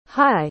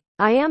Hi,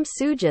 I am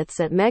Sujits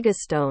at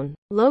Megastone,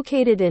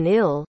 located in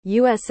IL,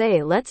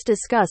 USA. Let's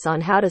discuss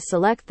on how to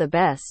select the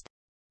best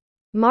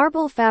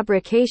marble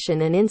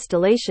fabrication and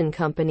installation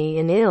company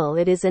in IL.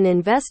 It is an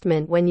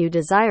investment when you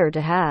desire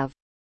to have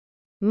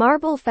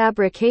marble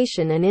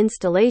fabrication and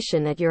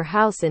installation at your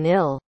house in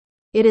IL.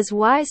 It is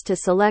wise to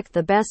select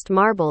the best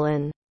marble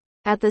and,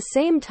 at the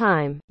same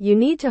time, you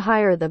need to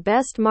hire the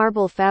best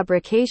marble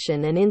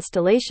fabrication and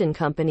installation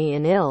company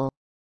in IL.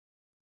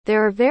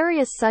 There are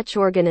various such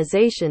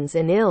organizations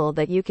in IL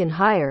that you can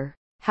hire.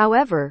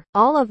 However,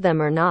 all of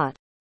them are not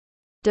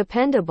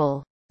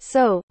dependable.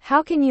 So,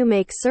 how can you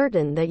make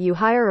certain that you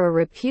hire a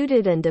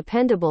reputed and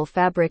dependable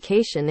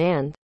fabrication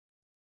and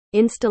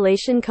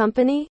installation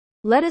company?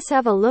 Let us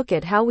have a look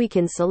at how we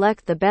can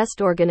select the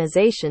best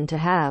organization to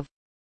have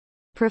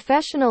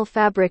professional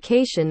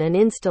fabrication and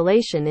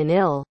installation in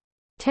IL.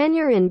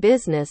 Tenure in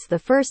business. The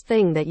first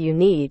thing that you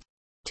need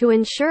to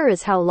ensure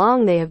is how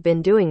long they have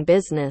been doing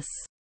business.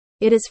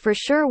 It is for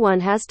sure one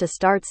has to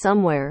start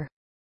somewhere.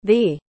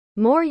 The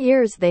more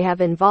years they have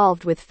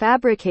involved with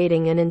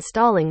fabricating and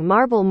installing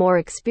marble, more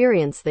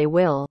experience they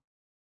will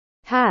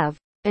have.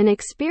 An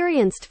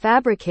experienced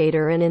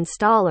fabricator and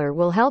installer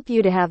will help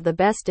you to have the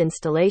best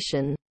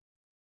installation.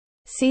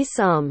 See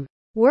some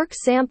work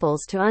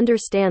samples to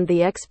understand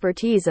the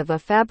expertise of a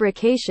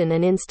fabrication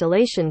and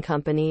installation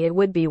company. It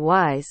would be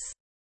wise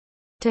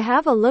to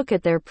have a look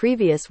at their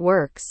previous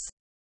works.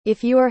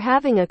 If you are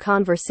having a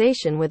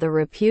conversation with a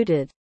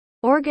reputed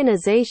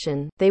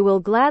organization, they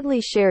will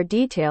gladly share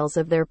details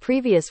of their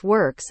previous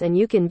works and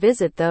you can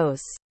visit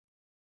those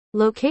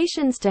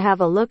locations to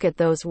have a look at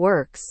those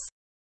works.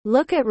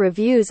 Look at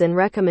reviews and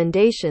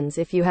recommendations.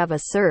 If you have a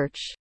search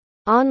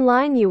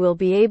online, you will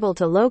be able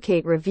to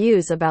locate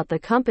reviews about the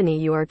company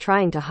you are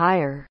trying to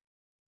hire.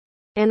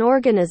 An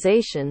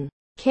organization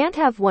can't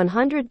have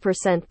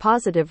 100%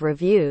 positive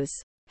reviews.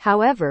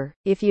 However,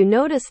 if you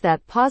notice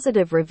that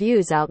positive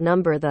reviews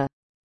outnumber the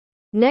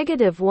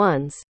negative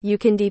ones, you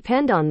can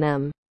depend on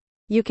them.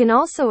 You can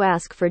also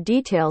ask for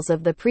details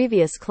of the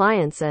previous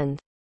clients and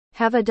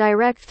have a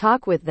direct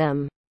talk with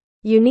them.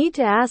 You need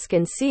to ask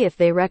and see if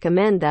they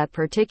recommend that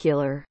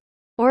particular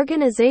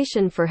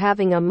organization for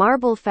having a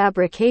marble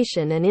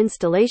fabrication and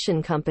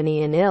installation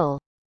company in IL.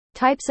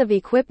 Types of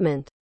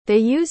equipment they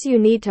use. You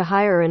need to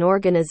hire an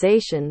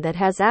organization that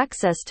has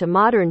access to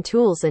modern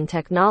tools and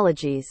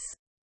technologies.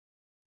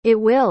 It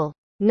will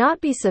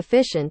not be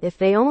sufficient if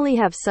they only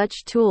have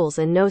such tools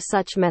and no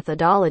such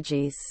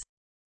methodologies.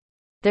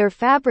 Their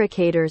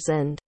fabricators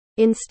and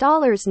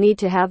installers need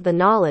to have the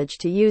knowledge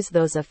to use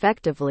those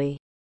effectively.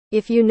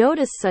 If you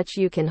notice such,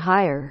 you can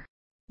hire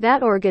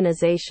that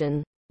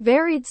organization.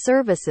 Varied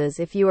services.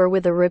 If you are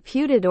with a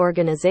reputed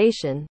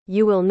organization,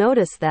 you will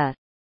notice that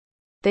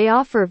they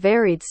offer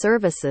varied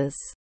services.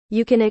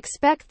 You can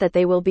expect that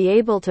they will be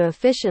able to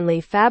efficiently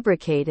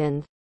fabricate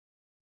and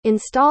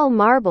install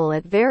marble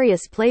at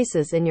various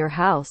places in your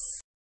house.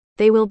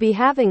 They will be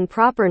having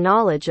proper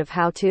knowledge of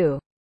how to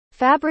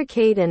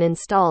fabricate and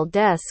install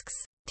desks,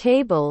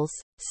 tables,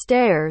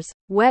 stairs,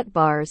 wet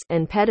bars,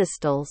 and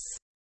pedestals.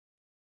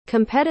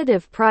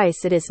 Competitive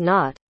price. It is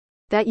not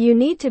that you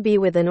need to be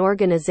with an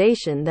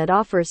organization that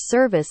offers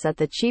service at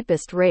the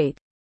cheapest rate.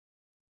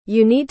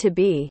 You need to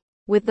be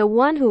with the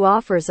one who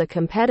offers a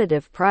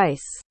competitive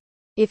price.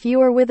 If you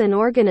are with an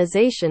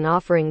organization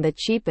offering the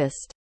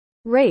cheapest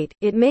rate,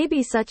 it may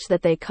be such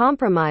that they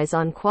compromise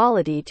on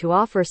quality to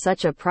offer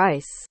such a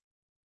price.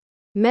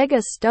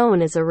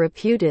 Megastone is a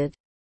reputed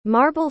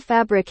marble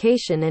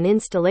fabrication and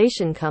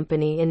installation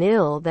company in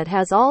IL that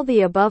has all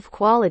the above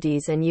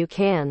qualities and you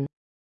can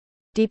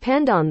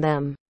depend on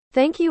them.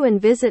 Thank you, and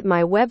visit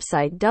my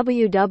website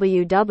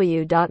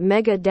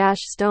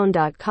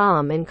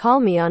www.mega-stone.com and call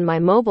me on my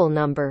mobile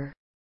number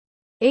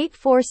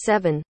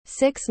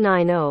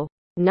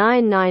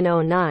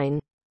 847-690-9909.